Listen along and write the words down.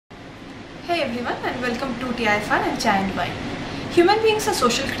Hey everyone and welcome to TIFR and Chai and Wine. Human beings are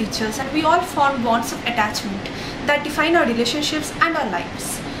social creatures and we all form bonds of attachment that define our relationships and our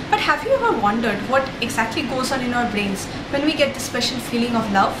lives. But have you ever wondered what exactly goes on in our brains when we get this special feeling of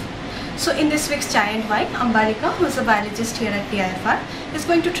love? So in this week's Chai and Wine, Ambalika, who is a biologist here at TIFR, is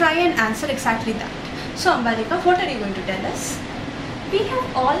going to try and answer exactly that. So Ambalika, what are you going to tell us? We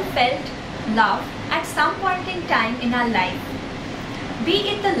have all felt love at some point in time in our life. Be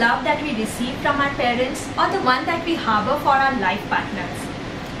it the love that we receive from our parents or the one that we harbor for our life partners.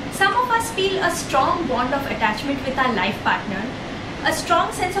 Some of us feel a strong bond of attachment with our life partner, a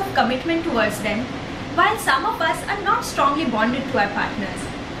strong sense of commitment towards them, while some of us are not strongly bonded to our partners.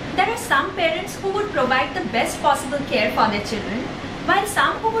 There are some parents who would provide the best possible care for their children, while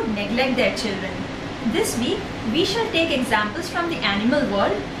some who would neglect their children. This week, we shall take examples from the animal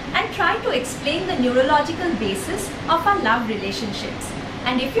world and try to explain the neurological basis of our love relationships.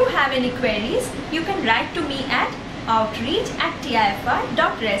 And if you have any queries, you can write to me at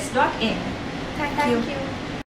outreach@tifr.res.in. Thank you.